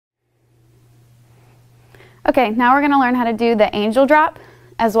Okay, now we're going to learn how to do the angel drop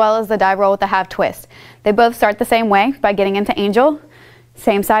as well as the dive roll with the half twist. They both start the same way by getting into angel,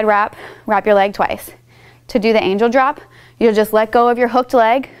 same side wrap, wrap your leg twice. To do the angel drop, you'll just let go of your hooked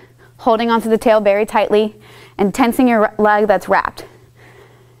leg, holding onto the tail very tightly and tensing your leg that's wrapped.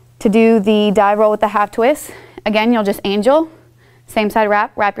 To do the dive roll with the half twist, again, you'll just angel, same side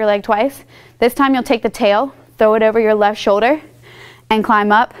wrap, wrap your leg twice. This time you'll take the tail, throw it over your left shoulder and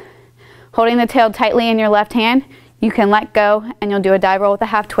climb up. Holding the tail tightly in your left hand, you can let go and you'll do a dive roll with a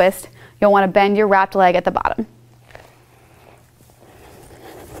half twist. You'll want to bend your wrapped leg at the bottom.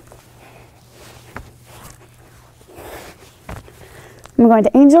 I'm going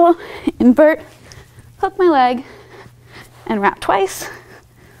to angel, invert, hook my leg, and wrap twice.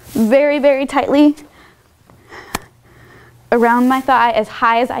 Very, very tightly around my thigh as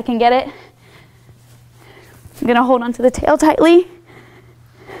high as I can get it. I'm going to hold onto the tail tightly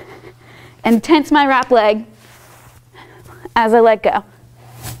and tense my wrap leg as I let go.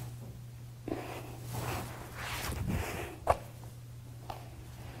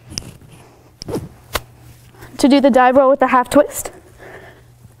 To do the dive roll with the half twist,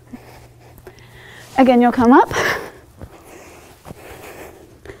 again, you'll come up,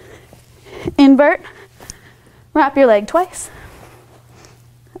 invert, wrap your leg twice.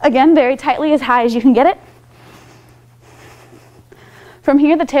 Again, very tightly as high as you can get it. From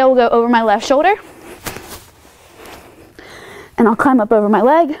here, the tail will go over my left shoulder, and I'll climb up over my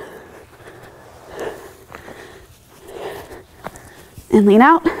leg and lean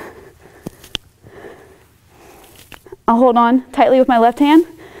out. I'll hold on tightly with my left hand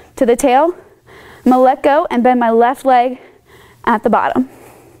to the tail. I'm gonna let go and bend my left leg at the bottom.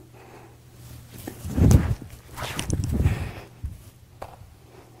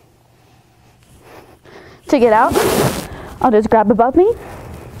 To get out, I'll just grab above me,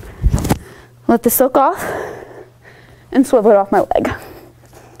 let the silk off, and swivel it off my leg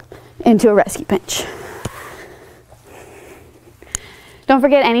into a rescue pinch. Don't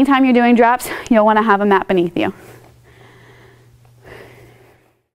forget, anytime you're doing drops, you'll want to have a mat beneath you.